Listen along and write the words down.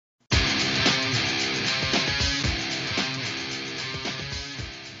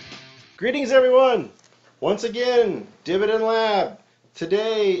Greetings, everyone. Once again, Dividend Lab.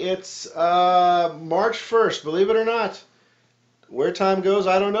 Today it's March 1st. Believe it or not, where time goes,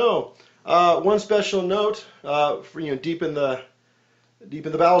 I don't know. One special note for deep in the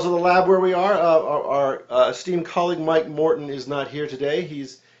bowels of the lab where we are. Our esteemed colleague Mike Morton is not here today.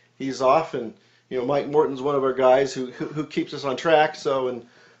 He's off, and Mike Morton's one of our guys who keeps us on track. So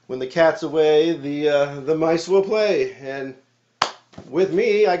when the cat's away, the mice will play. And with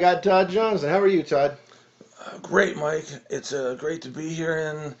me, I got Todd Johnson. How are you, Todd? Great, Mike. It's great to be here.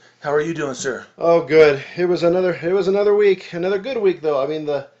 And how are you doing, sir? Oh, good. It was another week, another good week though. I mean,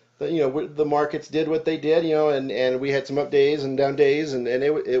 the markets did what they did, and we had some up days and down days, and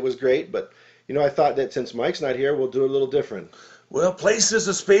it was great. But I thought that since Mike's not here, we'll do a little different. Well, places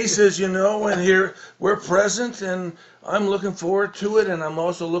and spaces, and here we're present, and I'm looking forward to it, and I'm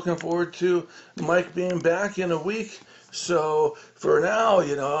also looking forward to Mike being back in a week. So for now,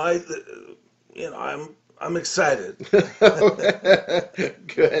 I'm excited.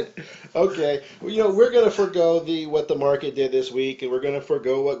 Good. Okay. Well, we're going to forego what the market did this week, and we're going to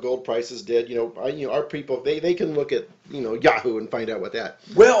forego what gold prices did. Our people they can look at Yahoo and find out what that.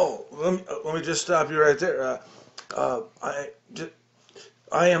 Well, let me just stop you right there.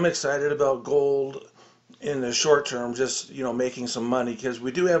 I am excited about gold in the short term, just making some money, because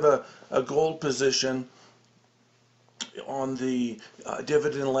we do have a gold position on the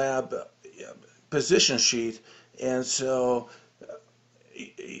DividendLab position sheet, and so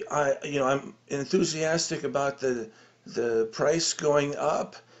I'm enthusiastic about the price going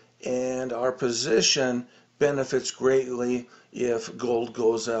up, and our position benefits greatly if gold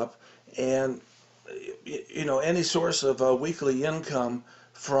goes up, and any source of weekly income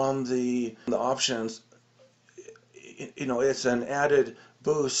from the options, it's an added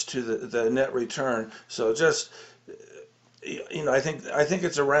boost to the net return. So just I think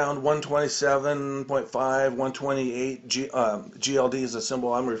it's around 127.5, 128 GLD is the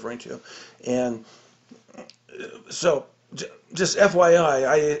symbol I'm referring to, and so just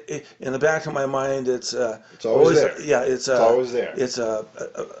FYI, in the back of my mind, it's always there. Yeah, it's always there. It's a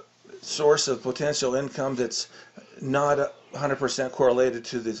source of potential income that's not 100% correlated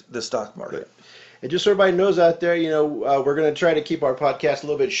to the stock market. Right. And just so everybody knows out there, we're going to try to keep our podcast a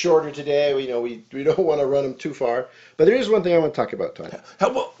little bit shorter today. We don't want to run them too far. But there is one thing I want to talk about, Todd.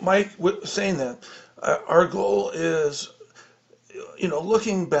 How about, Mike, saying that our goal is,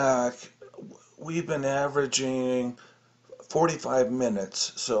 looking back, we've been averaging 45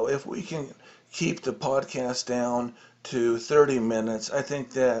 minutes. So if we can keep the podcast down to 30 minutes, I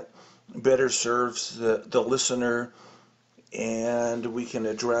think that better serves the listener, and we can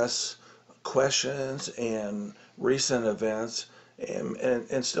address questions and recent events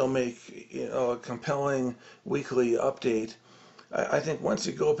and still make a compelling weekly update. I think once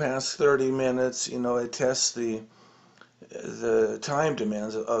you go past 30 minutes, it tests the time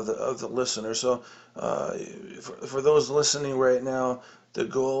demands of the listener. So for those listening right now, the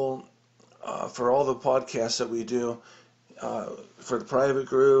goal for all the podcasts that we do, for the private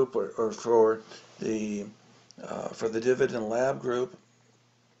group or for the Dividend Lab group,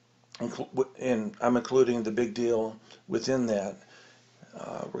 and I'm including the big deal within that.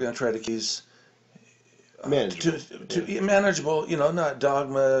 We're going to try to keep these manageable, not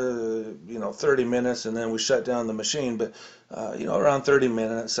dogma, 30 minutes and then we shut down the machine, but around 30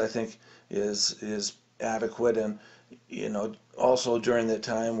 minutes I think is adequate, and also during that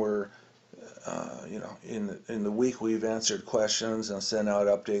time we're in the week we've answered questions and sent out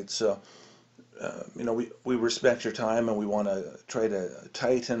updates. So we respect your time, and we want to try to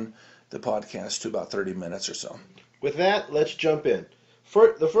tighten the podcast to about 30 minutes or so. With that, let's jump in.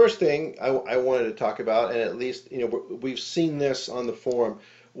 The first thing I wanted to talk about, and at least we've seen this on the forum,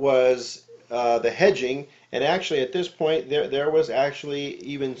 was the hedging. And actually, at this point, there was actually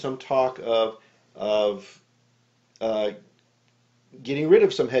even some talk of getting rid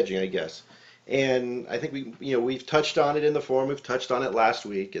of some hedging, I guess. And I think we've touched on it in the forum. We've touched on it last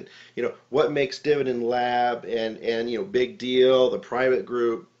week. And what makes Dividend Lab and Big Deal, the private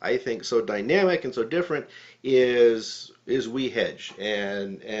group, I think so dynamic and so different is we hedge,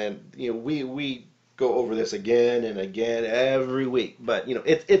 and we go over this again and again every week. But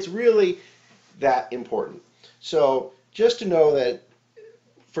it's really that important. So just to know that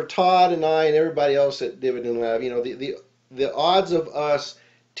for Todd and I and everybody else at Dividend Lab, the odds of us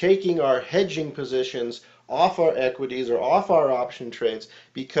taking our hedging positions off our equities or off our option trades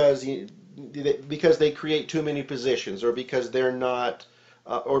because they create too many positions, or because they're not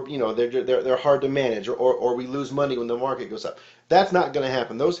they're hard to manage, or we lose money when the market goes up. That's not going to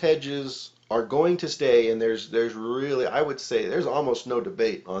happen. Those hedges are going to stay, and there's really, I would say there's almost no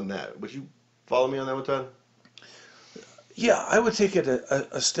debate on that. Would you follow me on that one, Todd? Yeah, I would take it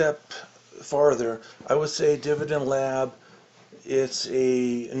a step farther. I would say Dividend Lab, it's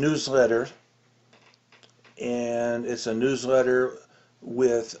a newsletter, and it's a newsletter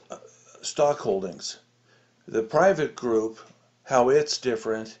with stock holdings. The private group, how it's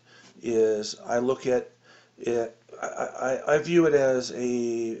different is I look at it, I view it as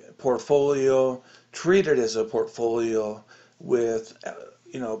a portfolio, treat it as a portfolio with,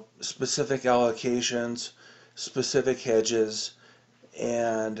 specific allocations, specific hedges,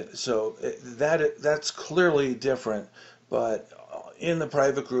 and so that's clearly different. But in the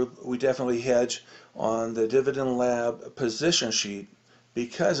private group, we definitely hedge on the Dividend Lab position sheet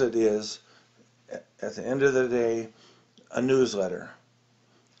because it is, at the end of the day, a newsletter.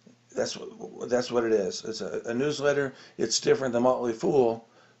 That's what it is. It's a newsletter. It's different than Motley Fool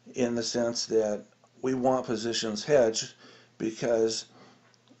in the sense that we want positions hedged because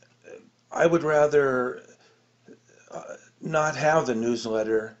I would rather not have the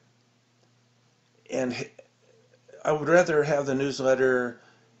newsletter, and I would rather have the newsletter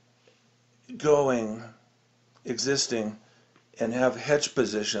going, existing, and have hedge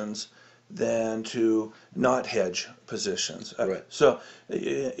positions than to not hedge positions. Right. So,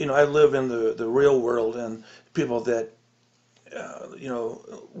 I live in the real world, and people that,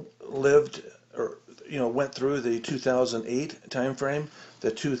 lived or, went through the 2008 time frame,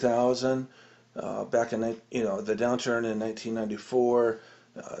 the 2000, back in, the downturn in 1994,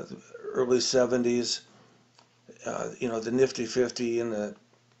 early 70s, the Nifty 50 in the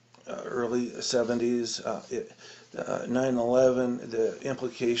early 70s, 9/11, the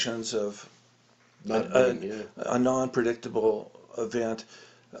implications of a non-predictable event.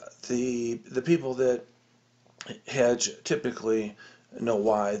 The people that hedge typically know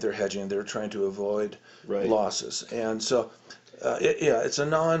why they're hedging. They're trying to avoid losses, and so it's a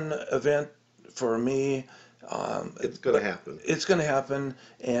non-event for me. It's going to happen. It's going to happen,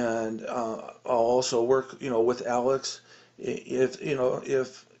 and I'll also work, with Alex.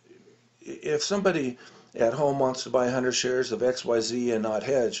 If somebody at home wants to buy 100 shares of XYZ and not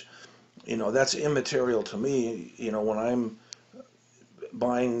hedge, that's immaterial to me. When I'm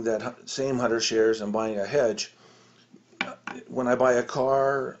buying that same 100 shares and buying a hedge, when I buy a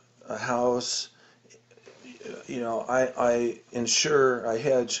car, a house, I insure, I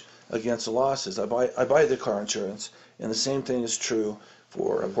hedge against the losses. I buy the car insurance, and the same thing is true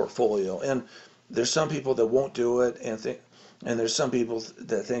for a portfolio. And there's some people that won't do it, and there's some people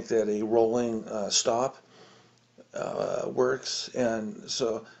that think that a rolling stop works. And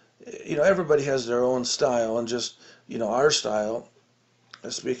so, everybody has their own style, and just, our style,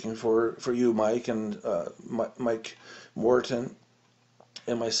 speaking for you, Mike, and Mike Morton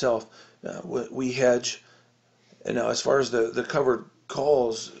and myself, we hedge. And now, as far as the covered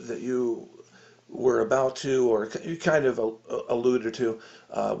calls that you were about to, or you kind of alluded to,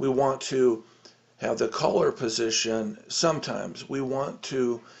 we want to have the caller position. Sometimes we want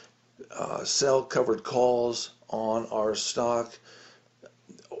to sell covered calls on our stock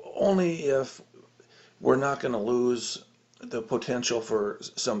only if we're not going to lose the potential for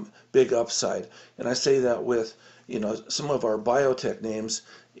some big upside. And I say that with, some of our biotech names,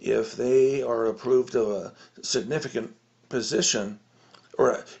 if they are approved of a significant position,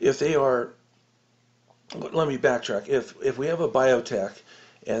 or if they are, let me backtrack. If we have a biotech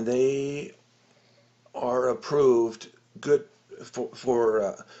and they are approved good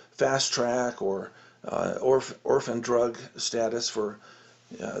for fast track or orphan drug status for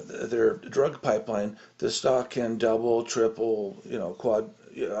their drug pipeline, the stock can double, triple, quad,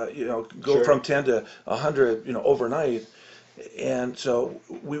 go from 10 to 100, overnight. And so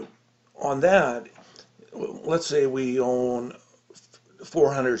on that, let's say we own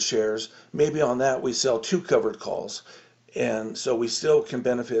 400 shares, maybe on that we sell 2 covered calls, and so we still can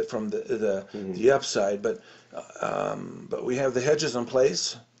benefit from the upside, but we have the hedges in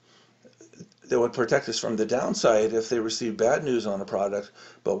place that would protect us from the downside if they receive bad news on a product,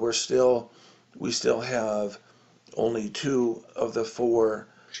 but we still have only 2 of the 4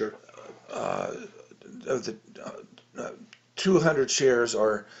 of the 200 shares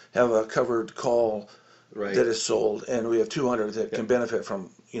have a covered call that is sold, and we have 200 that can benefit from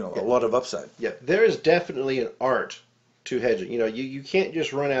a lot of upside. Yeah, there is definitely an art to hedging. You can't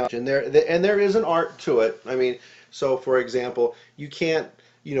just run out, and there is an art to it. I mean, so for example, you can't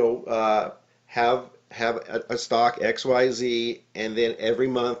have a stock XYZ and then every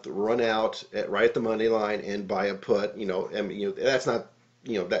month run out right at the money line and buy a put. That's not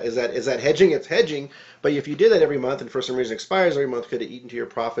that hedging? It's hedging, but if you did that every month and for some reason expires every month, could it eat into your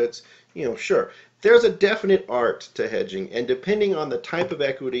profits? Sure. There's a definite art to hedging, and depending on the type of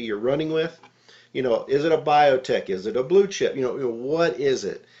equity you're running with, is it a biotech? Is it a blue chip? What is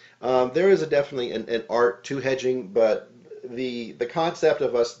it? There is definitely an art to hedging, but the concept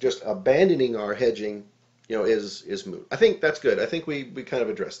of us just abandoning our hedging, is moot. I think that's good. I think we kind of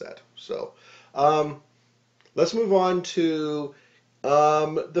addressed that. So, let's move on to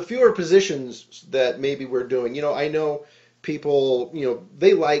the fewer positions that maybe we're doing. I know people,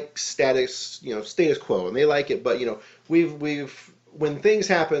 they like status quo, and they like it, but we've when things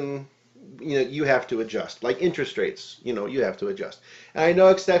happen, you have to adjust. Like interest rates, you have to adjust. And I know,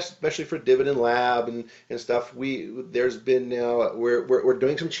 especially for DividendLab and stuff, there's been now we're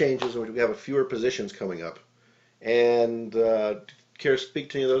doing some changes, and we have a fewer positions coming up. And care to speak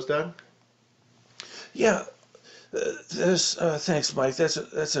to any of those, Don? Yeah, thanks, Mike.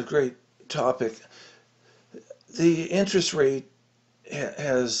 That's a great topic. The interest rate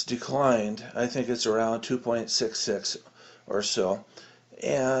has declined. I think it's around 2.66 or so,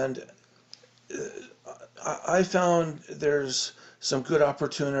 and I found there's some good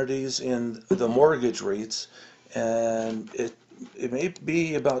opportunities in the mortgage rates, and it may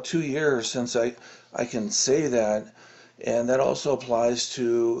be about 2 years since I can say that, and that also applies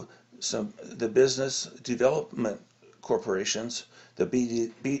to the business development corporations, the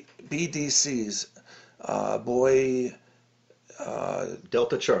BDCs, boy.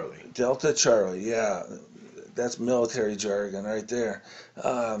 Delta Charlie. Delta Charlie, yeah, that's military jargon right there.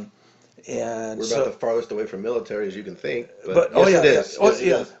 And we're about the farthest away from military as you can think. But yes, yeah, it is. yeah. Yes, it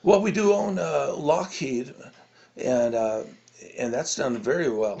is. Well, we do own Lockheed, and that's done very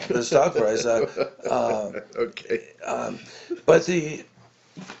well. The stock price. Okay. But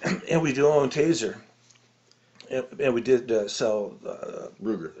and we do own Taser, and we did sell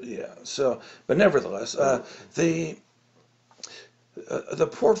Ruger. Yeah. So, but nevertheless, the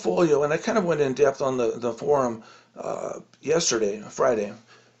portfolio, and I kind of went in depth on the forum yesterday, Friday.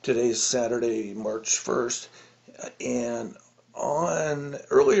 Today's Saturday, March 1st, and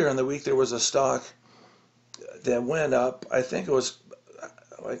earlier in the week there was a stock that went up. I think it was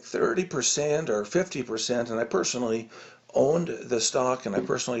like 30% or 50%, and I personally owned the stock, and I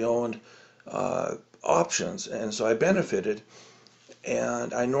personally owned options, and so I benefited.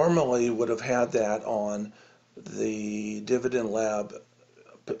 And I normally would have had that on the DividendLab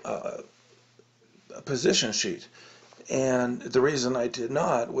position sheet. And the reason I did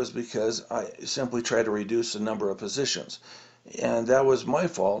not was because I simply tried to reduce the number of positions. And that was my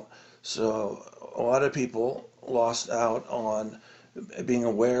fault. So a lot of people lost out on being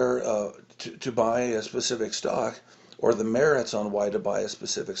aware to buy a specific stock, or the merits on why to buy a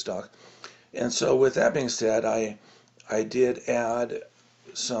specific stock. And so with that being said, I did add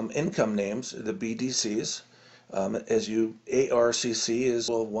some income names, the BDCs. ARCC is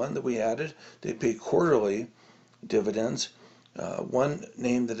one that we added. They pay quarterly dividends. One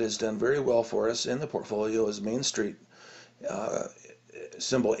name that has done very well for us in the portfolio is Main Street,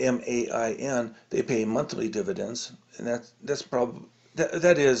 symbol MAIN. They pay monthly dividends, and that's probably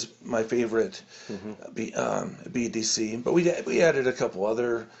that is my favorite BDC. But we added a couple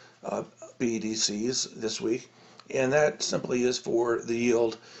other BDCs this week, and that simply is for the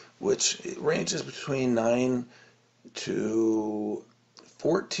yield, which ranges between 9 to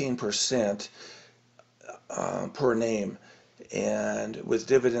 14% per name, and with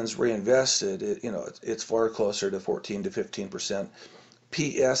dividends reinvested, it's far closer to 14 to 15%.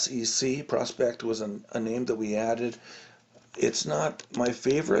 PSEC, Prospect, was a name that we added. It's not my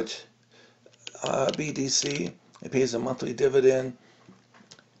favorite BDC. It pays a monthly dividend,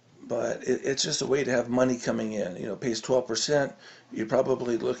 but it's just a way to have money coming in. It pays 12%. You're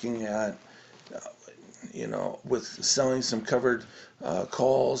probably looking at, with selling some covered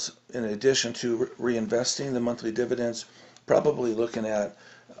calls in addition to reinvesting the monthly dividends, probably looking at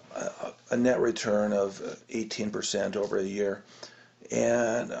a net return of 18% over a year.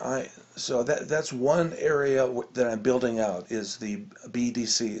 And so that's one area that I'm building out, is the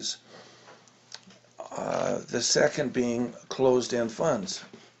BDCs. The second being closed-end funds.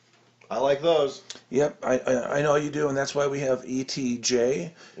 I like those. Yep, I know you do, and that's why we have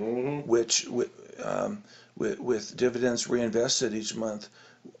ETJ, which with dividends reinvested each month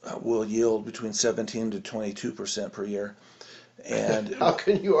will yield between 17 to 22% per year. And how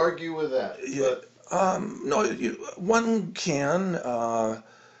can you argue with that? No, one can.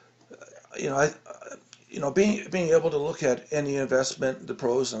 Being able to look at any investment, the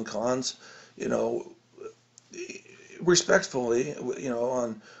pros and cons, respectfully,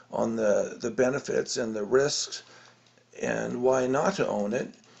 on the benefits and the risks, and why not to own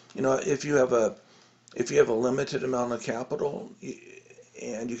it? You know, if you have a limited amount of capital,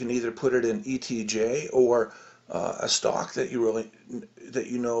 and you can either put it in ETJ or a stock that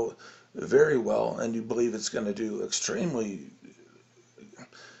you know very well, and you believe it's going to do extremely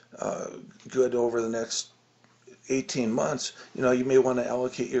good over the next 18 months, you know, you may want to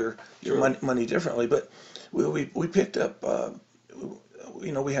allocate your Sure. money differently. But we picked up,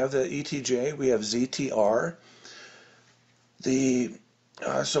 you know, we have the ETJ, we have ZTR, the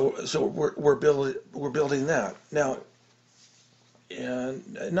so we're building that now,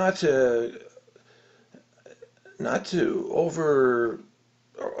 and not to over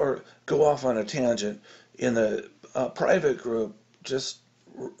or go off on a tangent. In the private group, just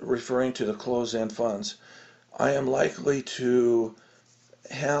referring to the closed-end funds, I am likely to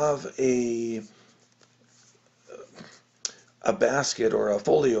have a basket or a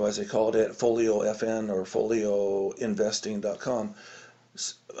folio, as they called it, folio FN or folioinvesting.com,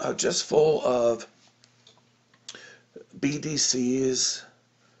 just full of BDCs,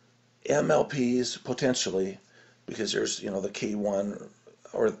 MLPs potentially, because there's, you know, the K1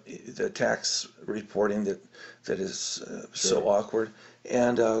 or the tax reporting that is so Sure. awkward,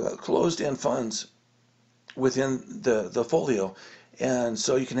 and closed-end funds within the folio. And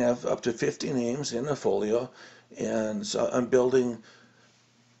so you can have up to 50 names in a folio. And so I'm building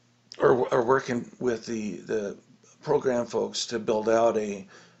or working with the program folks to build out a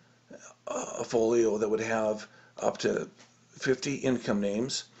folio that would have up to 50 income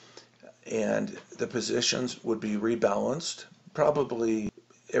names, and the positions would be rebalanced probably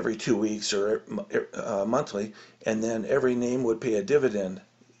every 2 weeks or monthly, and then every name would pay a dividend.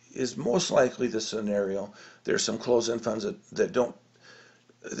 Is most likely the scenario. There's some closed-end funds that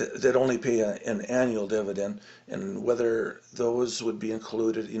only pay an annual dividend, and whether those would be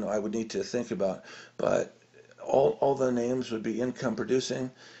included, you know, I would need to think about. But all the names would be income producing,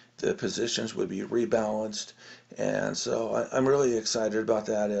 the positions would be rebalanced, and so I'm really excited about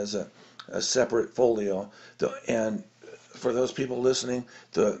that as a separate folio. And for those people listening,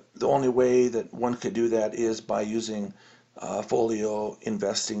 the only way that one could do that is by using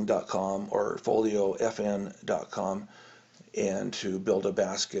folioinvesting.com or foliofn.com, and to build a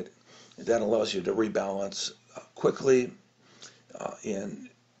basket that allows you to rebalance quickly in,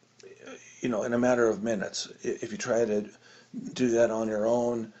 you know, in a matter of minutes. If you try to do that on your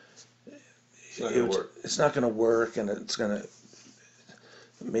own, It's not going to work. it's not going to work, and it's going to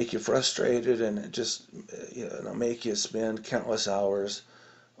make you frustrated, and it just, you know, make you spend countless hours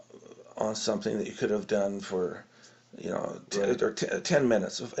on something that you could have done for, you know, Right. 10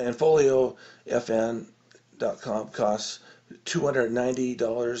 minutes. And foliofn.com costs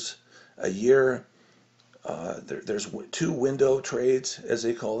 $290 a year. There's two window trades, as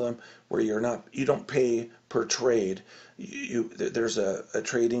they call them, where you don't pay per trade. There's a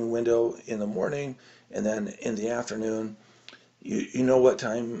trading window in the morning, and then in the afternoon, you know what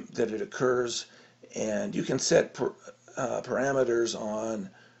time that it occurs, and you can set parameters on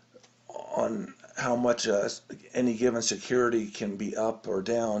how much any given security can be up or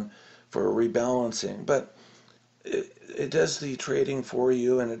down for rebalancing. But it does the trading for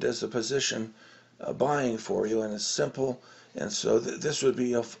you, and it does the position buying for you, and it's simple. And so this would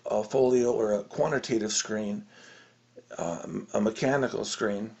be a folio or a quantitative screen, a mechanical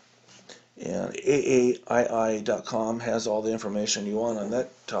screen. And AAII.com has all the information you want on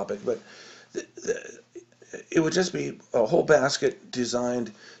that topic. But it would just be a whole basket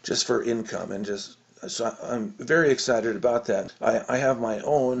designed just for income, and just so I'm very excited about that. I have my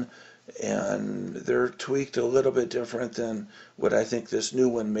own, and they're tweaked a little bit different than what I think this new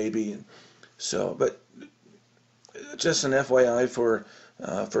one may be. So, but just an FYI for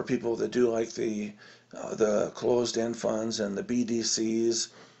people that do like the closed-end funds and the BDCs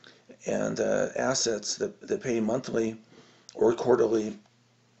and the assets that pay monthly or quarterly,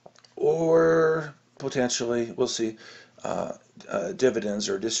 or potentially, we'll see, dividends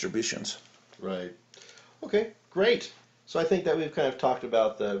or distributions. Right. Okay, great. So I think that we've kind of talked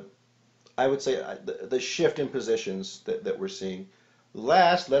about I would say, the shift in positions that we're seeing.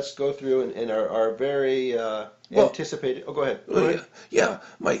 Let's go through and our very Well, anticipated. Oh, go ahead. Go ahead. yeah,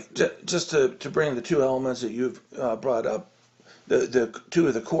 Mike, just to bring the two elements that you've brought up, the two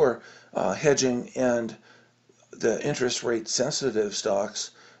of the core, hedging and the interest rate sensitive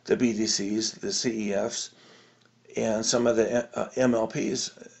stocks, the BDCs, the CEFs, and some of the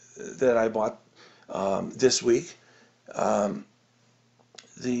MLPs that I bought this week.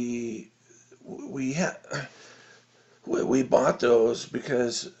 The we bought those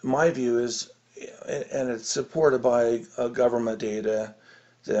because my view is, and it's supported by government data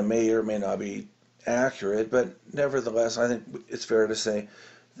that may or may not be accurate, but nevertheless, I think it's fair to say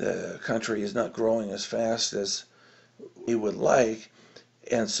the country is not growing as fast as we would like,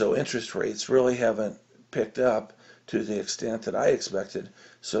 and so interest rates really haven't picked up to the extent that I expected.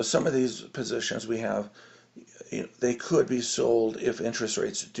 So some of these positions we have, they could be sold if interest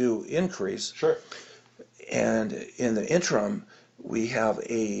rates do increase. Sure. And in the interim, we have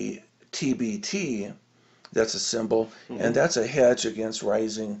a TBT, that's a symbol, and that's a hedge against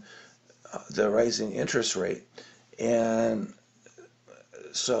the rising interest rate. And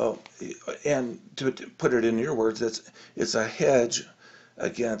so, and to put it in your words, it's a hedge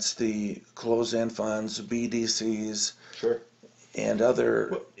against the closed-end funds, BDCs, Sure. and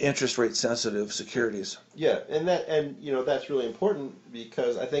other interest rate sensitive securities. Yeah, and that's really important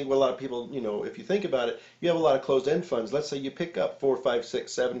because I think what a lot of people, if you think about it, you have a lot of closed-end funds. Let's say you pick up 4, 5,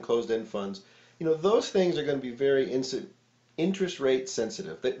 6, 7 closed-end funds. Those things are going to be very interest rate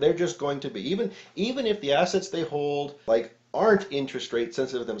sensitive. They're just going to be, even if the assets they hold like aren't interest rate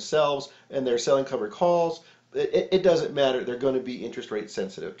sensitive themselves and they're selling covered calls, it doesn't matter. They're going to be interest rate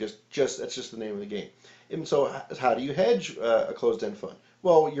sensitive. Just that's just the name of the game. And so, how do you hedge a closed-end fund?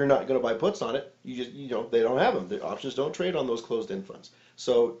 Well, you're not going to buy puts on it. They don't have them. The options don't trade on those closed-end funds.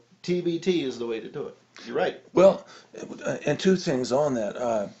 So TBT is the way to do it. You're right. Well, and two things on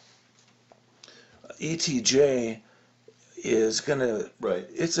that. ETJ is going to, Right.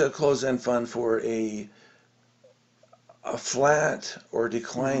 it's a closed-end fund for a flat or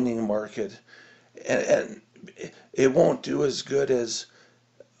declining market, and it won't do as good as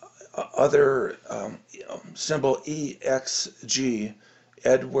other symbol EXG,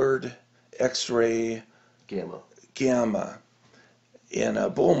 Edward X-ray Gamma, in a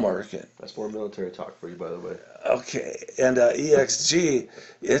bull market. That's more military talk for you, by the way. Okay, and EXG,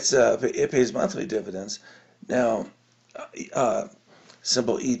 it pays monthly dividends. Now,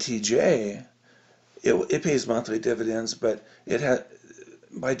 symbol ETJ, it pays monthly dividends, but it has,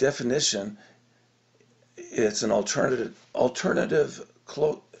 by definition, it's an alternative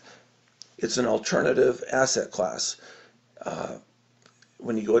asset class.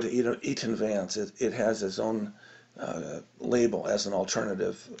 When you go to Eaton Vance, it has its own label as an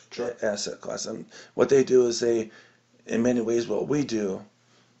alternative asset class. And what they do is in many ways, what we do,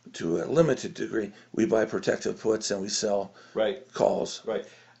 to a limited degree, we buy protective puts and we sell calls. Right.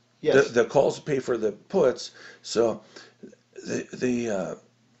 Yes. The calls pay for the puts. So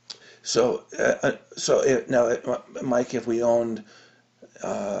now, Mike, if we owned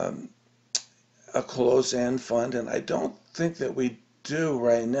a closed-end fund, and I don't think that we do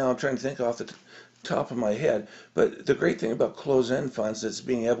right now. I'm trying to think off the top of my head. But the great thing about closed-end funds is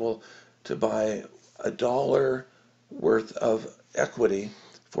being able to buy $1 worth of equity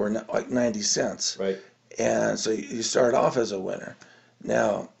for like 90 cents. Right. And so you start off as a winner.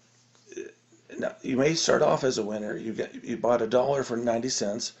 Now you may start off as a winner. You bought $1 for 90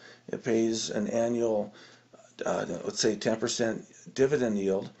 cents. It pays an annual, let's say 10% dividend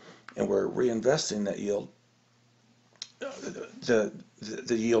yield, and we're reinvesting that yield. The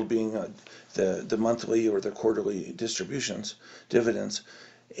yield being the monthly or the quarterly dividends,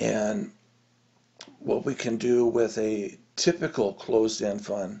 and what we can do with a typical closed-end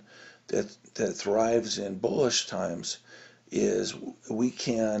fund that thrives in bullish times is we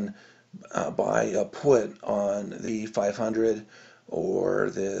can buy a put on the 500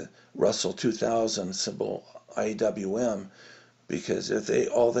 or the Russell 2000, symbol IWM, because if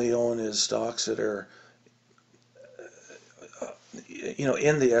all they own is stocks that are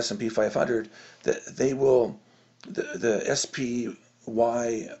in the S&P 500, the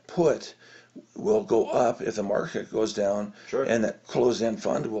SPY put will go up if the market goes down, and that closed-end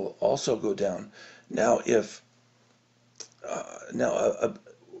fund will also go down. Now, if a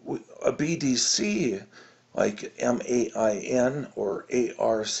BDC like MAIN or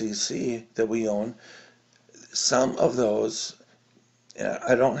ARCC that we own, some of those,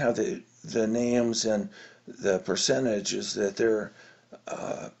 I don't have the names and the percentages that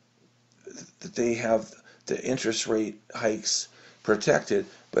they have the interest rate hikes protected,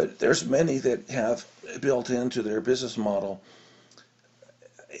 but there's many that have built into their business model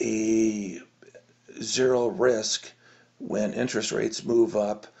a zero risk when interest rates move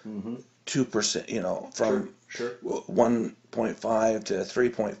up 2%, from 1.5 to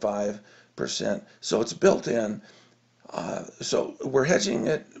 3.5%. So it's built in. So we're hedging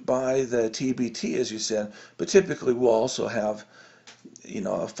it by the TBT, as you said, but typically we'll also have,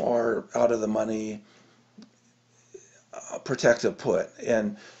 a far out of the money protective put.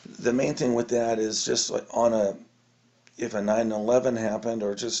 And the main thing with that is just like if a 9/11 happened,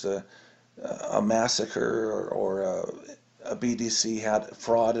 or just a massacre or a BDC had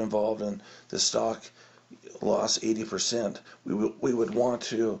fraud involved and the stock lost 80%, we would want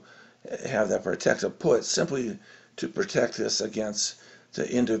to have that protective put simply to protect us against the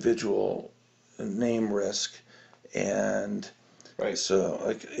individual name risk. And Right. so,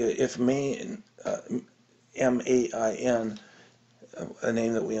 like, if main MAIN, a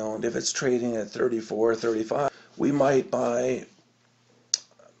name that we owned, if it's trading at 34, 35, we might buy,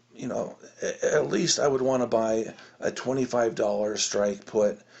 at least I would want to buy a $25 strike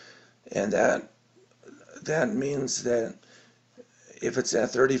put, and that means that if it's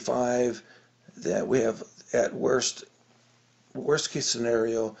at 35, that we have, at worst case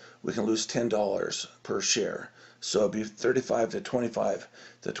scenario, we can lose $10 per share. So it'd be 35 to 25.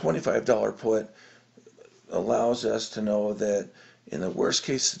 The $25 put allows us to know that in the worst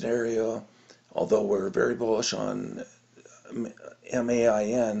case scenario, although we're very bullish on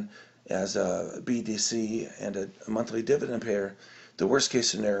MAIN as a BDC and a monthly dividend payer, the worst case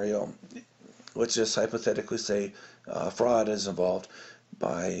scenario, let's just hypothetically say fraud is involved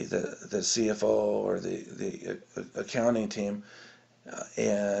by the CFO or the accounting team,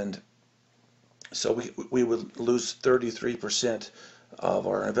 and so we would lose 33% of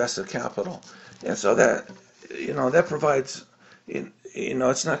our invested capital. And so that provides,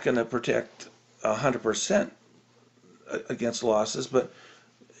 it's not going to protect 100% against losses, but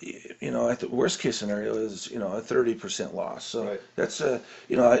at the worst case scenario is a 30% loss. So Right. that's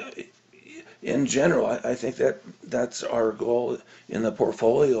in general, I think that's our goal in the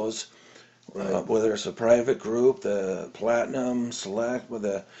portfolios, Right. whether it's a private group, the platinum, select, with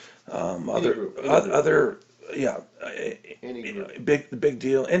the Any group. other, yeah, Any group. big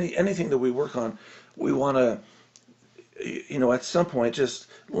deal. Anything that we work on, we want to, at some point just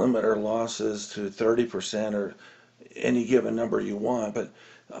limit our losses to 30% or any given number you want, but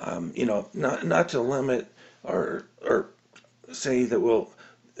not to limit or say that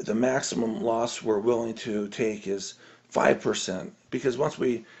the maximum loss we're willing to take is 5%, because once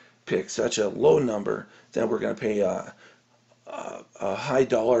we pick such a low number, then we're going to pay a high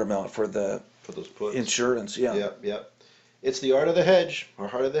dollar amount for the For those puts. insurance. Yeah. Yep. It's the art of the hedge, or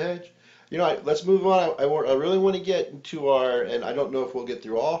heart of the hedge. Let's move on. I really want to get into and I don't know if we'll get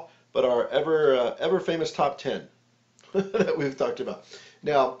through all, but our ever famous top 10 that we've talked about.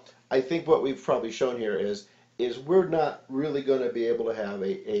 Now, I think what we've probably shown here is we're not really going to be able to have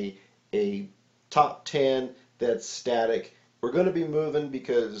a top 10 that's static. We're going to be moving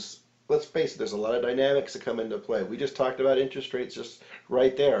because, let's face it, there's a lot of dynamics that come into play. We just talked about interest rates just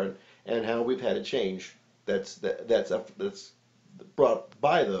right there, and how we've had a change that's brought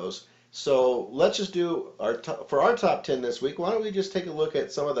by those. So let's just do for our top 10 this week. Why don't we just take a look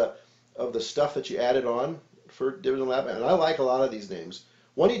at some of the stuff that you added on for DividendLab? And I like a lot of these names.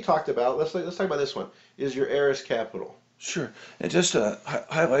 One you talked about, let's talk about this one, is your Eris Capital. Sure. And just to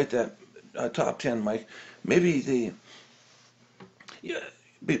highlight that top 10, Mike, maybe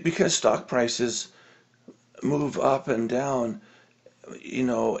because stock prices move up and down,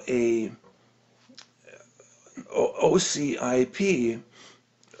 a OCIP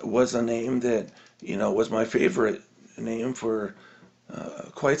was a name that, was my favorite name for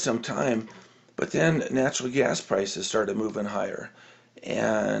quite some time. But then natural gas prices started moving higher.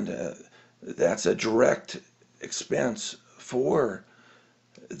 And that's a direct expense for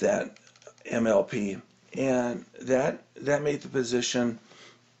that MLP. And that made the position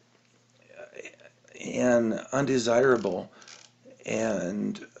undesirable.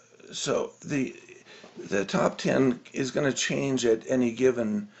 And so the top 10 is going to change at any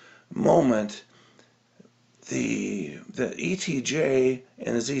given moment. The ETJ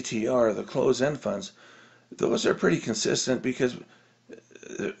and the ZTR, the closed-end funds, those are pretty consistent because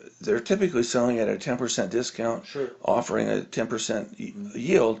they're typically selling at a 10% discount, Sure. offering a 10%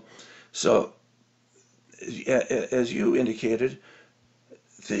 yield. So, as you indicated,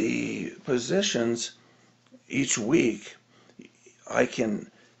 the positions each week,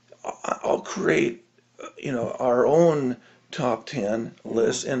 I'll create, our own top 10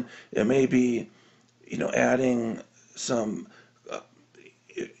 list, and it may be, adding some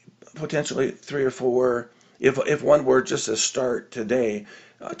potentially 3 or 4. If one were just to start today,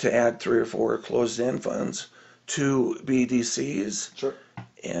 to add 3 or 4 closed-end funds, 2 BDCs, Sure.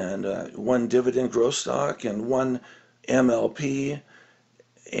 and 1 dividend growth stock, and 1 MLP,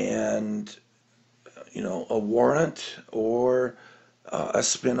 and a warrant or a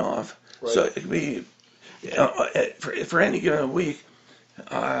spin-off. Right. So it could be for any given week.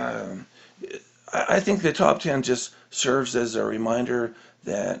 I think the top 10 just serves as a reminder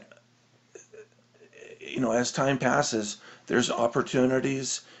that, as time passes, there's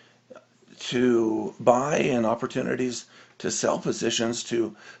opportunities to buy and opportunities to sell positions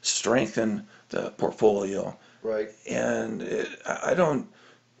to strengthen the portfolio. Right. And I don't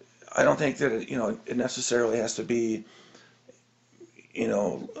think that it necessarily has to be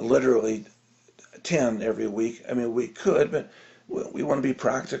literally 10 every week. I mean, we could, but we want to be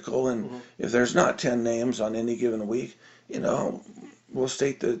practical. And if there's not 10 names on any given week, we'll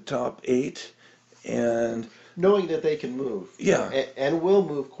state the top 8 and knowing that they can move. Yeah. And will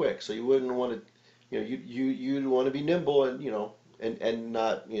move quick. So you wouldn't want to, you'd want to be nimble and, and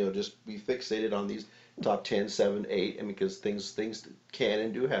not, just be fixated on these top 10, 7, 8, and because things can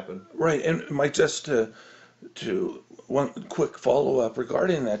and do happen. Right. And Mike, just to one quick follow up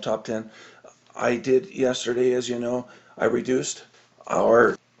regarding that top 10, I did yesterday, as you know, I reduced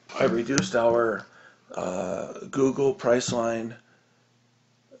our Google Priceline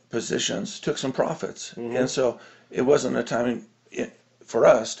positions, took some profits, and so it wasn't a time for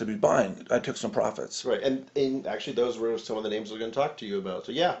us to be buying. I took some profits. Right, and actually those were some of the names I was going to talk to you about.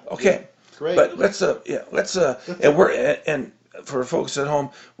 So yeah. Okay. Yeah, great. But let's and for folks at home,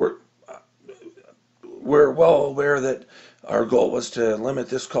 we're well aware that our goal was to limit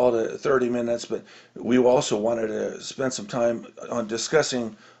this call to 30 minutes, but we also wanted to spend some time on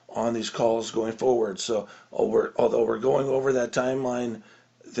discussing on these calls going forward. So although we're going over that timeline,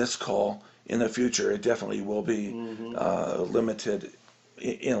 this call in the future, it definitely will be limited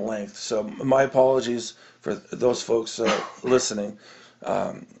in length. So my apologies for those folks listening.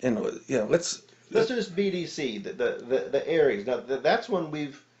 Let's do this BDC, the Aries. Now that's one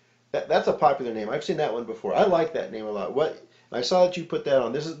that's a popular name. I've seen that one before. I like that name a lot. I saw that you put that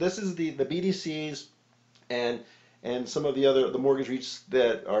on. This is the BDCs and some of the mortgage REITs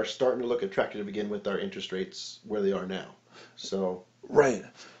that are starting to look attractive again with our interest rates where they are now. So right,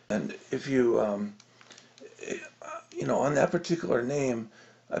 and if you on that particular name,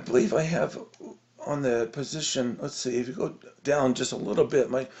 I believe I have on the position. Let's see, if you go down just a little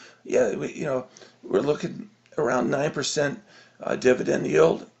bit, we're looking around 9% dividend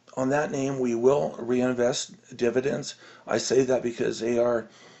yield. On that name, we will reinvest dividends. I say that because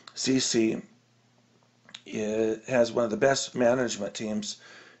ARCC has one of the best management teams,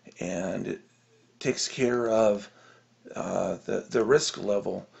 and it takes care of the risk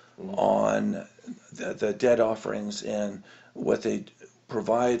level on the debt offerings and what they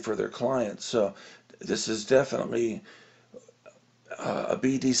provide for their clients. So this is definitely a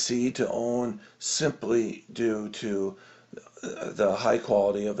BDC to own simply due to the high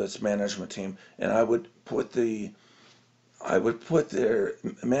quality of its management team. And I would put their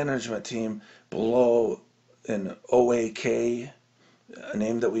management team below an OAK, a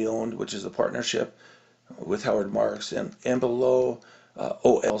name that we owned, which is a partnership with Howard Marks, and below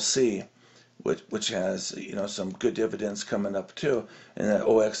OLC, which has some good dividends coming up too. And at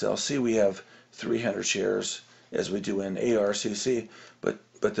OXLC we have 300 shares as we do in ARCC, but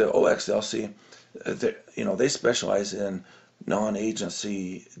the OXLC, they specialize in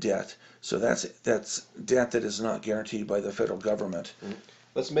non-agency debt. So that's debt that is not guaranteed by the federal government.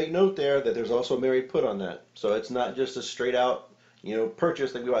 Let's make note there that there's also a married put on that. So it's not just a straight out,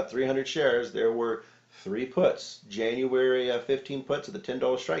 purchase. Like we bought 300 shares. There were 3 puts. January 15 puts at the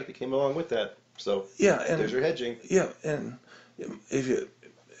 $10 strike that came along with that. So yeah, and there's your hedging. Yeah, and if you,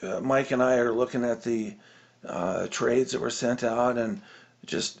 Mike and I are looking at the trades that were sent out, and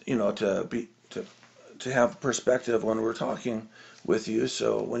just to have perspective when we're talking with you.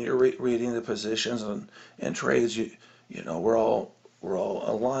 So when you're reading the positions and trades, we're all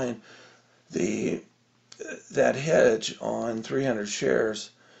aligned. That hedge on 300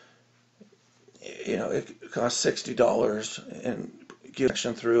 shares, it costs $60 and gives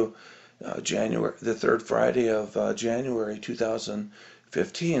action through January, the third Friday of January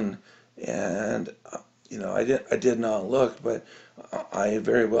 2015, and I did not look, but I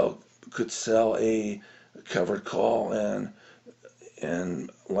very well could sell a covered call and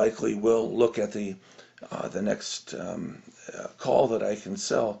likely will look at the next call that I can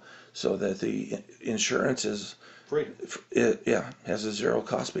sell, so that the insurance is free. Has a zero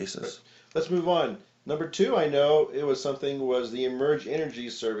cost basis. Let's move on. Number 2, I know it was the Emerge Energy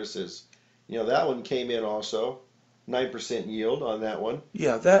Services. That one came in also, 9% yield on that one.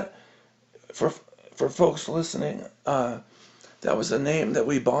 Yeah, that for folks listening, that was a name that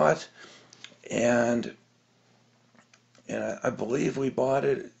we bought, and I believe we bought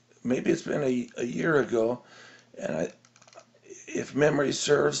it. Maybe it's been a year ago, and if memory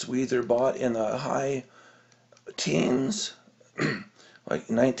serves, we either bought in the high teens, like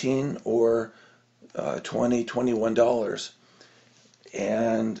 19 or $20, $21,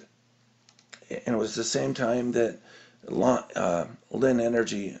 and it was the same time that Lin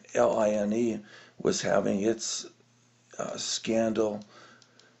Energy, LINE, was having its scandal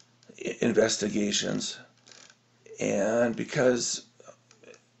investigations, and because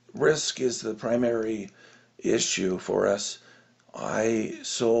risk is the primary issue for us, I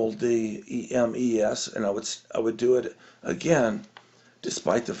sold the EMES, and I would do it again,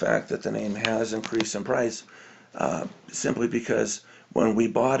 despite the fact that the name has increased in price, simply because when we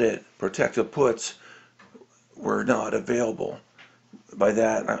bought it, protective puts were not available. By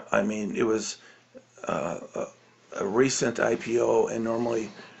that, I mean it was a recent IPO, and normally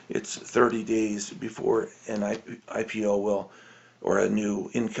it's 30 days before an IPO will, or a new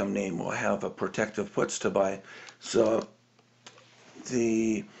income name will have a protective puts to buy. So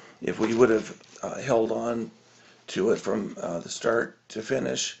if we would have held on to it from the start to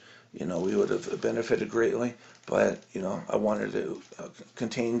finish, we would have benefited greatly. But I wanted to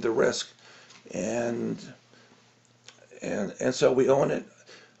contain the risk, and so we own it.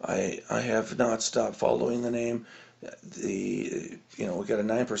 I have not stopped following the name. We got a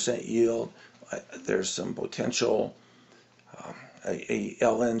 9% yield. There's some potential a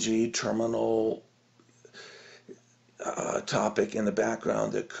LNG terminal topic in the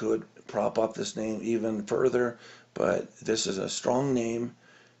background that could prop up this name even further. But this is a strong name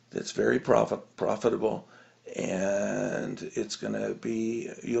that's very profitable, and it's going to be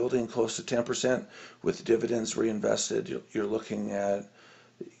yielding close to 10% with dividends reinvested. You're looking at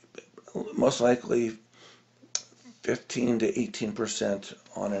most likely 15 to 18%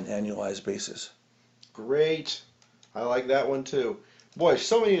 on an annualized basis. Great. I like that one too. Boy,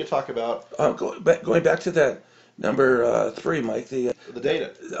 so many to talk about. Going back to that number 3, Mike, The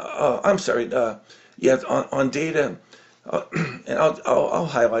data. I'm sorry. Yeah, on data, and I'll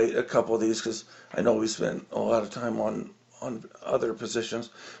highlight a couple of these because I know we spent a lot of time on other positions.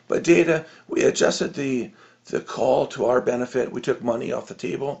 But data, we adjusted the call to our benefit. We took money off the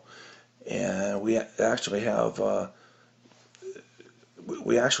table, and we actually have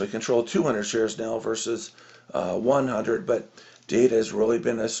we actually control 200 shares now versus 100. But data has really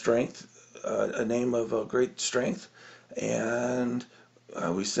been a strength, a name of great strength, and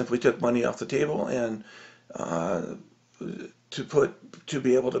we simply took money off the table and to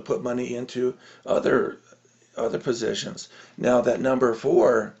be able to put money into other positions. Now that number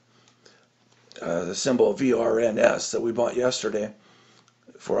 4, the symbol VRNS that we bought yesterday,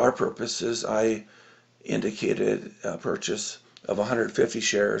 for our purposes, I indicated a purchase of 150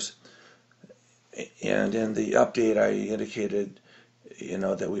 shares, and in the update I indicated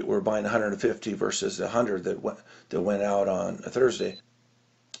that we were buying 150 versus 100 that went out on a Thursday.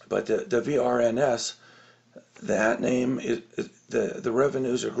 But the VRNS, that name is the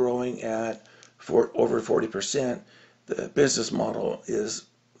revenues are growing at over 40%. The business model is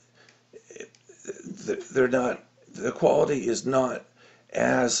the quality is not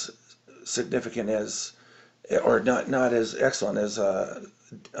as significant as, or not as excellent as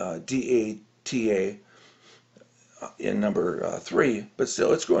DATA in number 3, but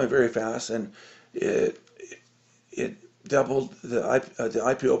still it's growing very fast, and it doubled. The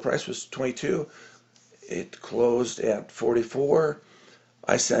IPO price was 22. It closed at 44.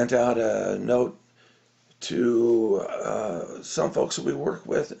 I sent out a note to some folks that we work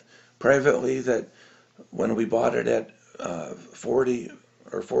with privately that when we bought it at 40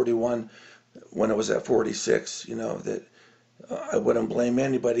 or 41, when it was at 46, that I wouldn't blame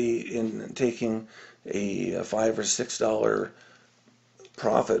anybody in taking a $5 or $6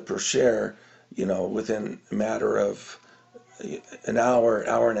 profit per share, within a matter of an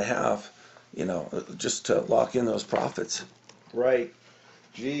hour and a half, just to lock in those profits. Right.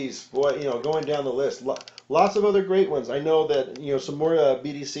 Geez, boy, going down the list, lots of other great ones. I know that some more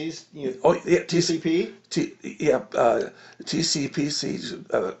BDCs. Oh yeah, TCP.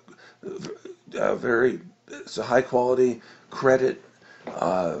 TCPC, very. It's a high quality credit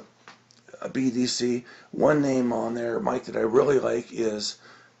BDC. One name on there, Mike, that I really like is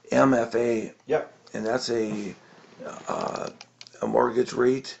MFA. Yep. And that's a mortgage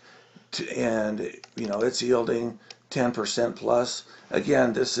rate, and it's yielding 10% plus.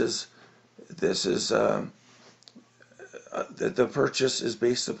 Again, this is the purchase is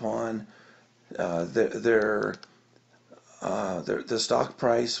based upon the stock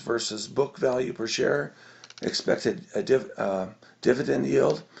price versus book value per share, expected dividend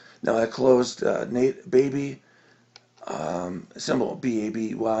yield. Now I closed Baby, symbol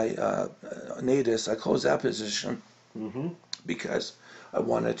BABY, Natus. I closed that position because I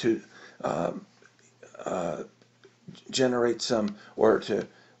wanted to generate some, or to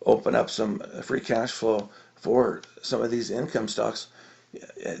open up some free cash flow for some of these income stocks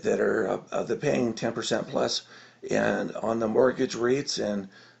that are paying 10% plus. And on the mortgage rates and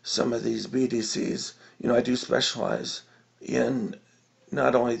some of these BDCs, I do specialize in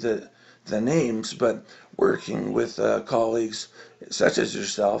not only the names, but working with colleagues such as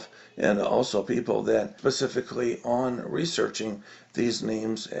yourself, and also people that specifically on researching these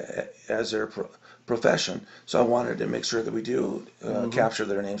names as their profession. So I wanted to make sure that we do capture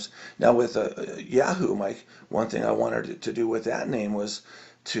their names. Now with Yahoo, Mike, one thing I wanted to do with that name was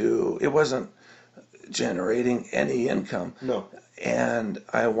it wasn't generating any income. No. And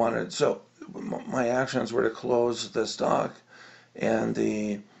so my actions were to close the stock and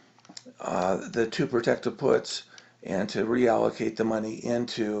the two protective puts, and to reallocate the money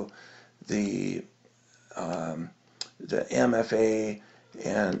into the MFA.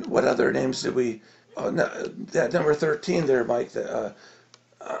 And what other names did we? Oh, no, that number 13 there, Mike. The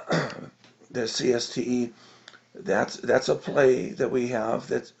CSTE. That's a play that we have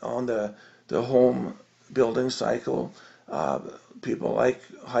that's on the home building cycle. People like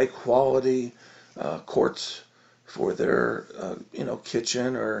high quality quartz for their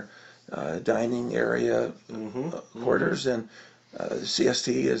kitchen or dining area quarters, and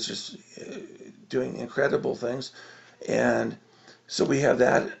CST is just doing incredible things. And so we have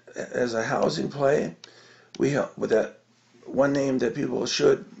that as a housing play. We have with that one name that people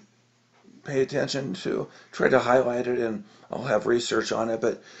should pay attention to, try to highlight it, and I'll have research on it,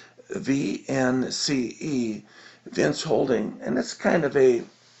 but VNCE, Vince Holding, and it's kind of a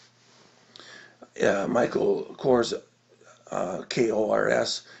Michael Kors,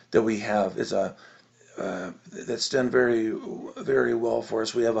 KORS, that we have is that's done very, very well for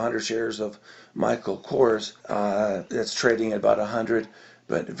us. We have 100 shares of Michael Kors that's trading at about 100,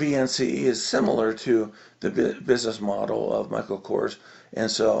 but VNCE is similar to the business model of Michael Kors, and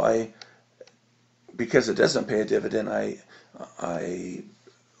so because it doesn't pay a dividend, I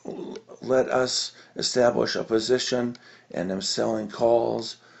let us establish a position, and I'm selling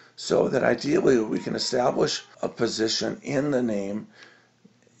calls, so that ideally we can establish a position in the name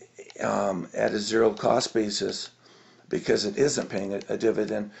at a zero cost basis, because it isn't paying a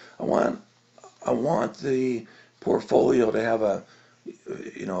dividend. I want the portfolio to have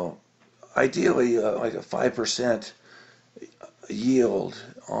ideally like a 5% yield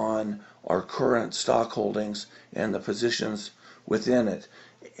on our current stock holdings and the positions within it.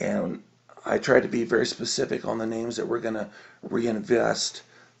 And I try to be very specific on the names that we're going to reinvest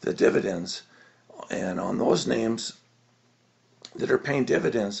the dividends. And on those names that are paying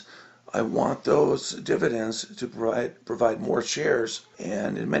dividends, I want those dividends to provide more shares.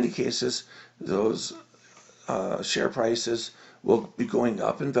 And in many cases, those share prices will be going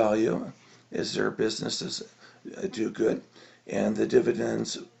up in value as their businesses do good. And the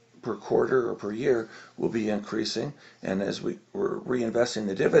dividends per quarter or per year will be increasing. And as we're reinvesting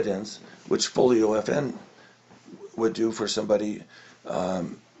the dividends, which fully OFN would do for somebody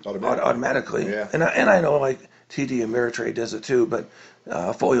automatically. Yeah. And I know like TD Ameritrade does it too, but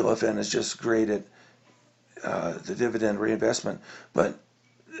fully OFN is just great at the dividend reinvestment. But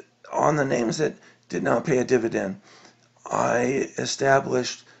on the names that did not pay a dividend, I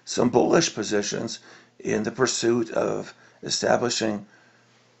established some bullish positions in the pursuit of establishing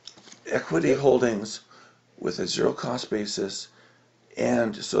equity holdings with a zero cost basis,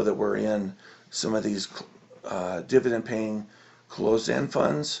 and so that we're in some of these dividend paying closed-end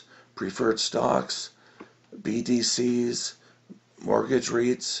funds, preferred stocks, BDCs, mortgage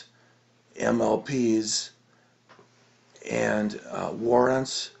REITs, MLPs, and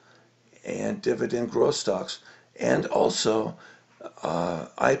warrants, and dividend growth stocks, and also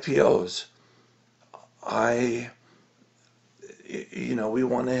IPOs. We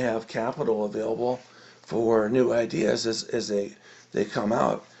want to have capital available for new ideas as they come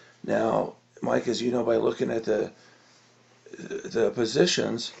out. Now, Mike, as you know, by looking at the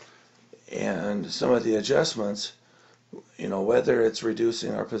positions and some of the adjustments, whether it's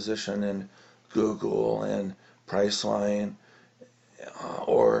reducing our position in Google and Priceline,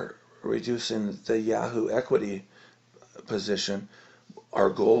 or reducing the Yahoo equity position, our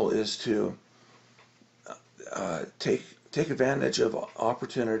goal is to take advantage of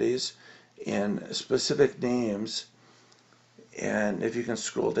opportunities in specific names. And if you can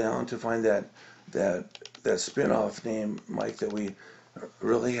scroll down to find that spin-off name, Mike, that we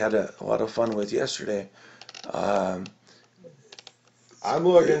really had a lot of fun with yesterday. I'm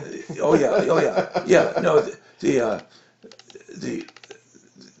looking. Oh yeah. No,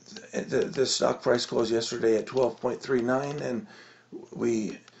 the stock price closed yesterday at 12.39, and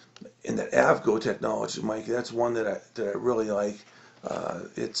we in that Avgo technology, Mike. That's one that I really like.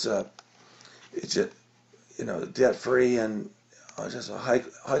 It's just debt free and just a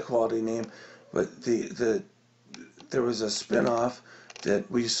high quality name, but the there was a spinoff that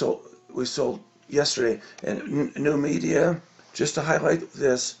we sold yesterday, and new media. Just to highlight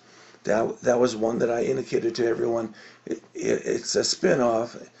this, that was one that I indicated to everyone. It's a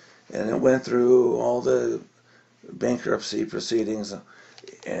spinoff, and it went through all the bankruptcy proceedings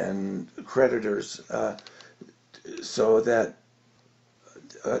and creditors, so that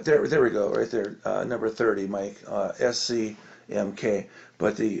there we go, right there, number 30, Mike, SCMK.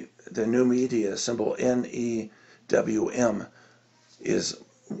 But the new media symbol NEWM is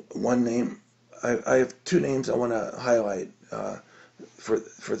one name. I have two names I want to highlight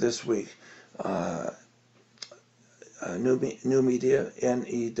for this week. New media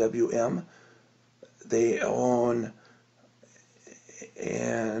NEWM. They own,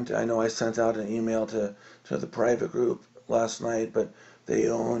 and I know I sent out an email to the private group last night, but they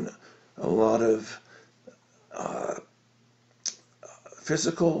own a lot of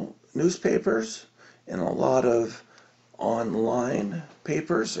physical newspapers and a lot of online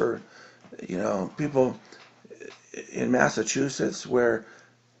papers, or people in Massachusetts where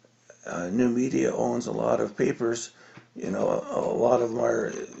new media owns a lot of papers. A lot of them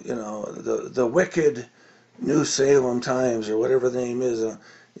are the Wicked New Salem Times, or whatever the name is.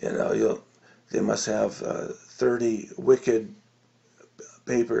 They must have 30 Wicked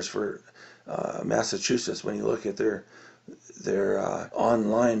papers for Massachusetts when you look at their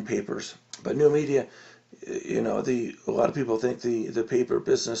online papers. But new media, a lot of people think the paper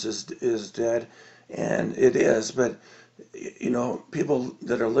business is dead, and it is. But people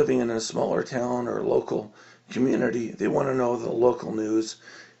that are living in a smaller town or local community, they want to know the local news,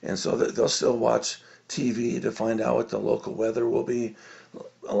 and so they'll still watch TV to find out what the local weather will be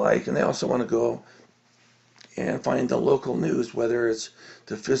like, and they also want to go and find the local news, whether it's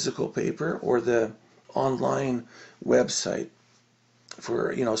the physical paper or the online website.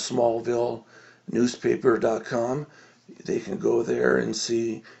 For smallvillenewspaper.com, they can go there and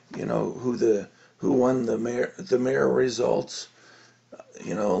see who won the mayor results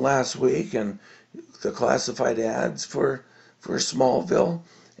last week, and the classified ads for Smallville,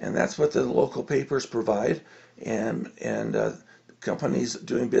 and that's what the local papers provide, and companies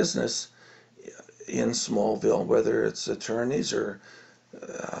doing business in Smallville, whether it's attorneys or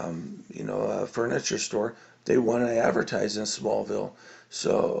a furniture store, they want to advertise in Smallville.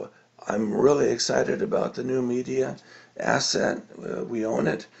 So I'm really excited about the new media asset. We own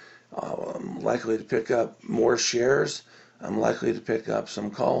it. I'm likely to pick up more shares. I'm likely to pick up some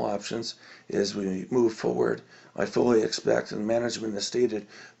call options as we move forward. I fully expect, and management has stated,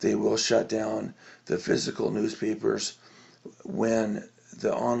 they will shut down the physical newspapers when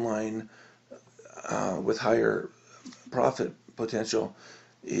the online, with higher profit potential,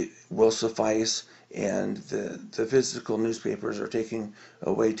 it will suffice, and the physical newspapers are taking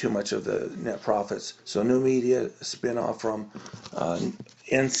away too much of the net profits. So new media spin-off from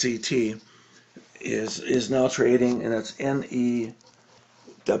NCT is now trading, and it's NEWM.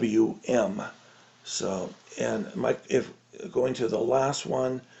 So, and Mike, if going to the last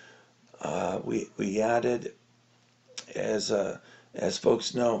one, we added, as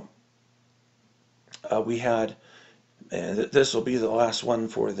folks know, we had, and this will be the last one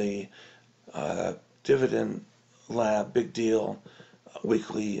for the DividendLab Big Deal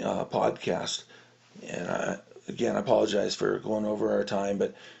weekly podcast. And again, I apologize for going over our time,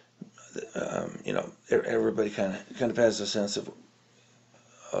 but everybody kind of has a sense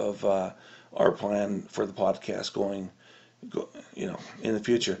of our plan for the podcast going in the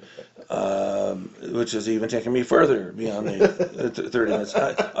future, which is even taking me further beyond the 30 minutes.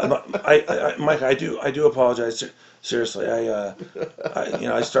 Mike, I do apologize. Seriously, I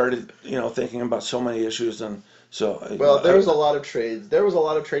started thinking about so many issues, and so there was a lot of trades. There was a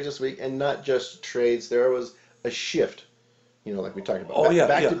lot of trades this week, and not just trades. There was a shift. Like we talked about.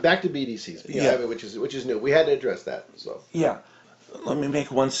 Back to BDCs. Which is new. We had to address that. So yeah, let me make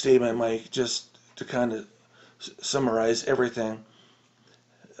one statement, Mike, just to kind of summarize everything.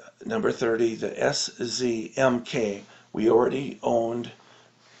 Number 30, the SZMK, we already owned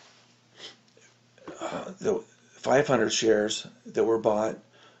the 500 shares that were bought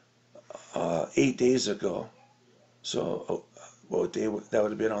 8 days ago. So what day that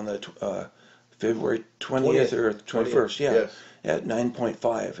would have been on the February 20th or 21st? Yeah, yes. At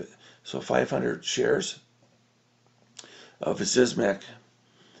 9.5. So 500 shares of Zizmek.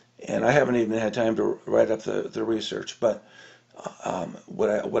 And I haven't even had time to write up the research, but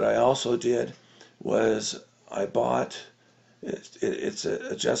what I also did was I bought, it's an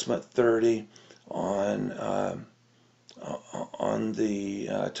adjustment 30 on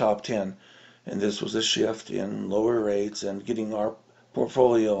the top 10, and this was a shift in lower rates and getting our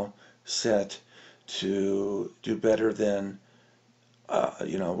portfolio set to do better than,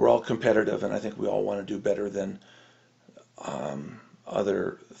 we're all competitive, and I think we all want to do better than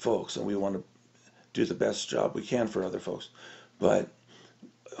other folks, and we want to do the best job we can for other folks. But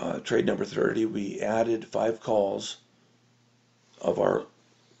trade number 30, we added 5 calls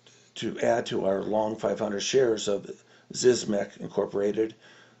to add to our long 500 shares of Zizmek Incorporated.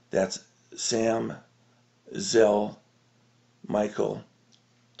 That's Sam, Zell, Michael,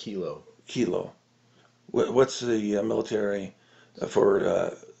 Kilo. What's the military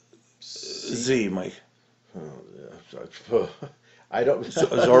for Z, Mike? Oh, yeah. I don't.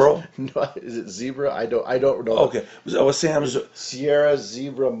 Zorro? No, is it Zebra? I don't know. Okay. Sam's Sierra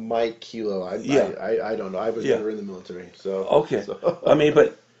Zebra Mike Kilo. I don't know. I was never in the military, so. Okay. So. I mean,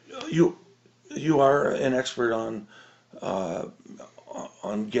 but you are an expert on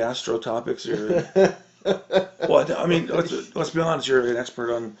gastro topics. Well, I mean, let's be honest. You're an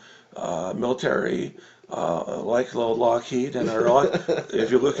expert on military, like Lockheed, and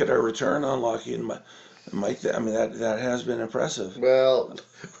if you look at our return on Lockheed, Mike, I mean that has been impressive. Well,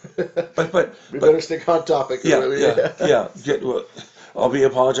 but we better stick on topic. Yeah. I'll be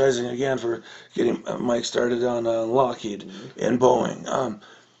apologizing again for getting Mike started on Lockheed and Boeing.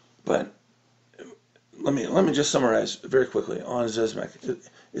 But let me just summarize very quickly on Zizmek.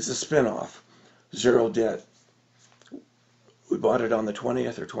 It's a spinoff, zero debt. We bought it on the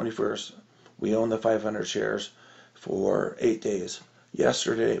 20th or 21st. We own the 500 shares for 8 days.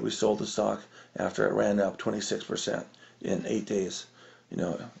 Yesterday we sold the stock after it ran up 26% in 8 days.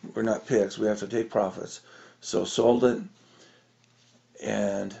 We're not pigs. We have to take profits. So sold it,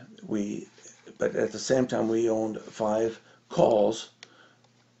 but at the same time we owned 5 calls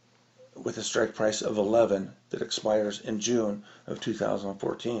with a strike price of 11 that expires in June of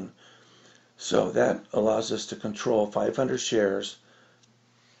 2014. So that allows us to control 500 shares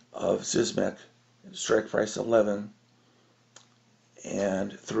of Zizmek, strike price 11,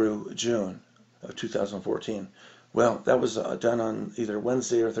 and through June of 2014. Well, that was done on either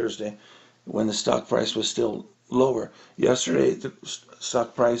Wednesday or Thursday when the stock price was still lower. Yesterday, the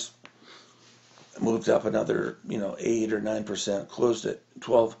stock price moved up another, 8 or 9%, closed at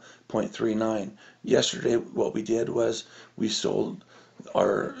 12.39. Yesterday, what we did was we sold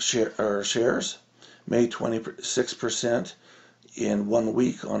our shares, made 26% in 1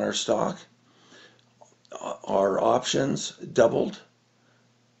 week on our stock. Our options doubled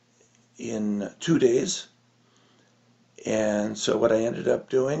in 2 days. And so what I ended up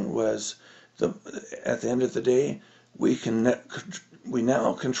doing was, at the end of the day, we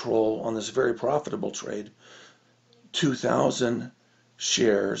now control, on this very profitable trade, 2,000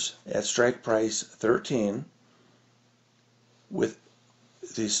 shares at strike price 13, with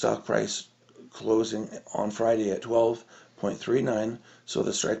the stock price closing on Friday at 12.39. So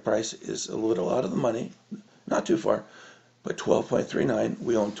the strike price is a little out of the money, not too far, but 12.39.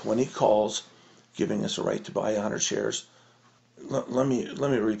 We own 20 calls, giving us a right to buy 100 shares. Let me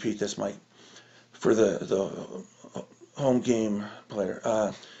repeat this, Mike, for the home game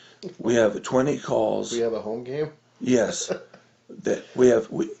player. We have 20 calls. We have a home game? Yes. That we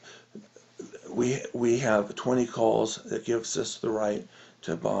have 20 calls that gives us the right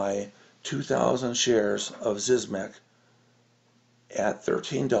to buy 2,000 shares of Zizmek at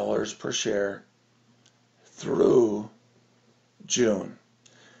 $13 per share through June.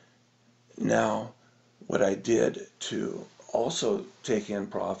 Now, what I did to also take in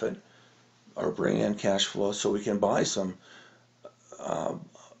profit or bring in cash flow so we can buy some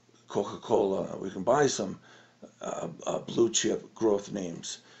Coca-Cola, we can buy some blue chip growth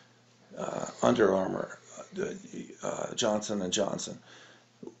names, Under Armour, Johnson & Johnson.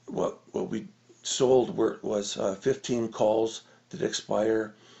 What we sold was 15 calls that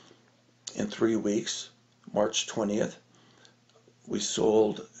expire in 3 weeks, March 20th. We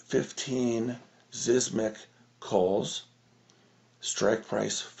sold 15 Zizmek calls, strike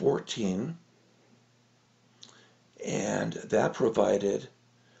price 14, and that provided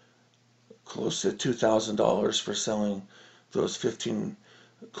close to $2,000 for selling those 15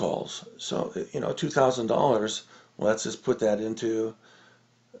 calls. So, $2,000, let's just put that into,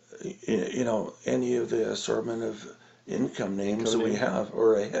 any of the assortment of income names that we have,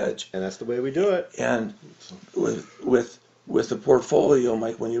 or a hedge. And that's the way we do it. And with the portfolio,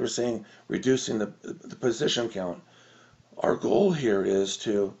 Mike, when you were saying reducing the position count, our goal here is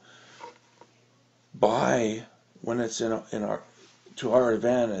to buy when it's to our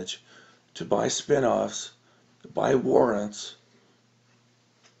advantage, to buy spin-offs, to buy warrants,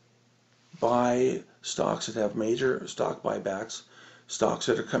 buy stocks that have major stock buybacks, stocks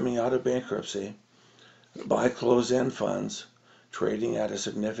that are coming out of bankruptcy, buy closed-end funds trading at a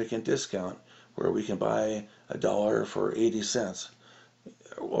significant discount where we can buy a dollar for 80 cents,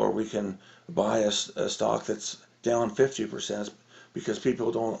 or we can buy a stock that's down 50% because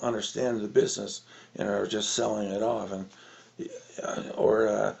people don't understand the business and are just selling it off, and or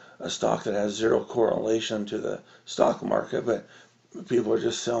a stock that has zero correlation to the stock market, but people are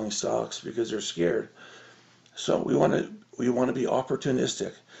just selling stocks because they're scared. So we want to be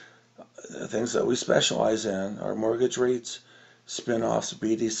opportunistic. The things that we specialize in are mortgage REITs, spin-offs,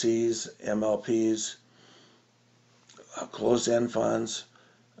 BDCs, MLPs, closed-end funds,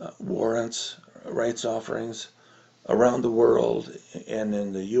 warrants, rights offerings around the world and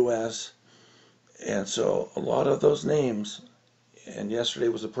in the U.S. And so a lot of those names, and yesterday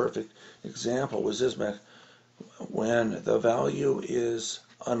was a perfect example, was Ismac. When the value is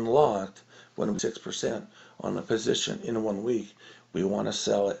unlocked, when 6% on a position in 1 week, we want to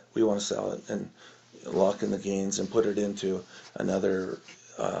sell it. We want to sell it and lock in the gains and put it into another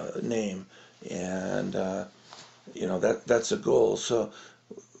name. And that's a goal. So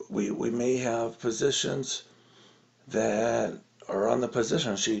we may have positions that are on the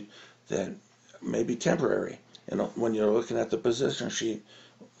position sheet that may be temporary. And when you're looking at the position sheet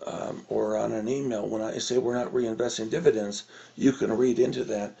or on an email, when I say we're not reinvesting dividends, you can read into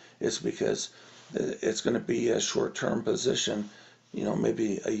that it's because it's going to be a short-term position,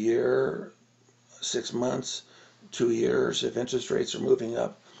 maybe a year, 6 months, 2 years, if interest rates are moving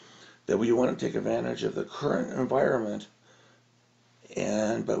up, that we want to take advantage of the current environment,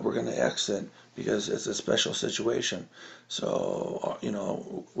 but we're going to exit because it's a special situation. So,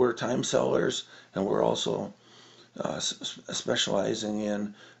 we're time sellers, and we're also specializing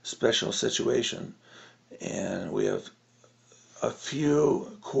in special situation. And we have a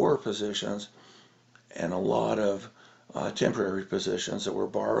few core positions and a lot of temporary positions that we're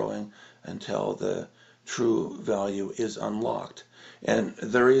borrowing until the true value is unlocked. And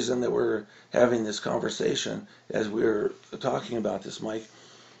the reason that we're having this conversation, as we were talking about this, Mike,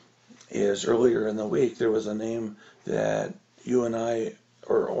 is earlier in the week there was a name that you and I,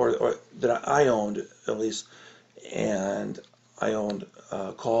 or that I owned at least, and I owned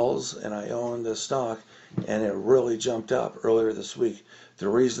calls and I owned the stock, and it really jumped up earlier this week. The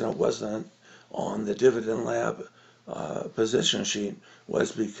reason it wasn't on the DividendLab position sheet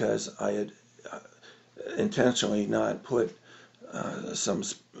was because I had intentionally not put some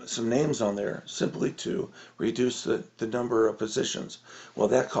names on there simply to reduce the number of positions. Well,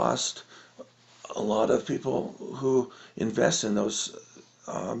 that cost a lot of people who invest in those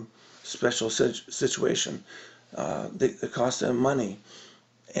special situation. It costs them money.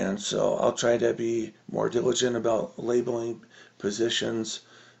 And so I'll try to be more diligent about labeling positions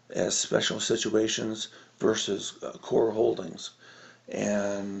as special situations versus core holdings.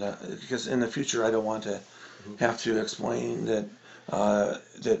 And because in the future I don't want to have to explain that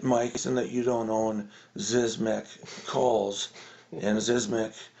Mike, and that you don't own Zizmec calls and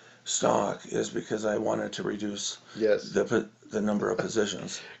Zizmec stock is because I wanted to reduce the number of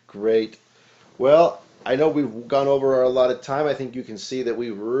positions. Great. Well, I know we've gone over our allotted time. I think you can see that we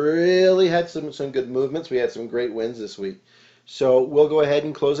really had some good movements. We had some great wins this week. So we'll go ahead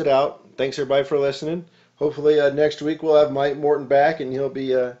and close it out. Thanks everybody for listening. Hopefully next week we'll have Mike Morton back, and he'll be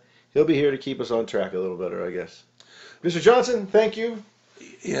here to keep us on track a little better, I guess. Mr. Johnson, thank you.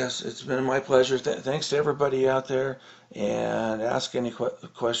 Yes, it's been my pleasure. Thanks to everybody out there, and ask any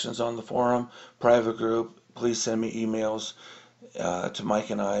questions on the forum, private group. Please send me emails to Mike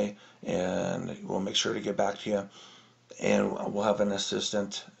and I, and we'll make sure to get back to you. And we'll have an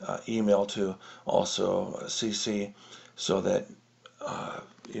assistant email to also CC, so that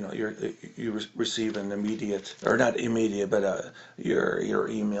you receive an immediate, or not immediate, but your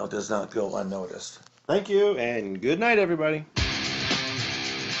email does not go unnoticed. Thank you, and good night, everybody.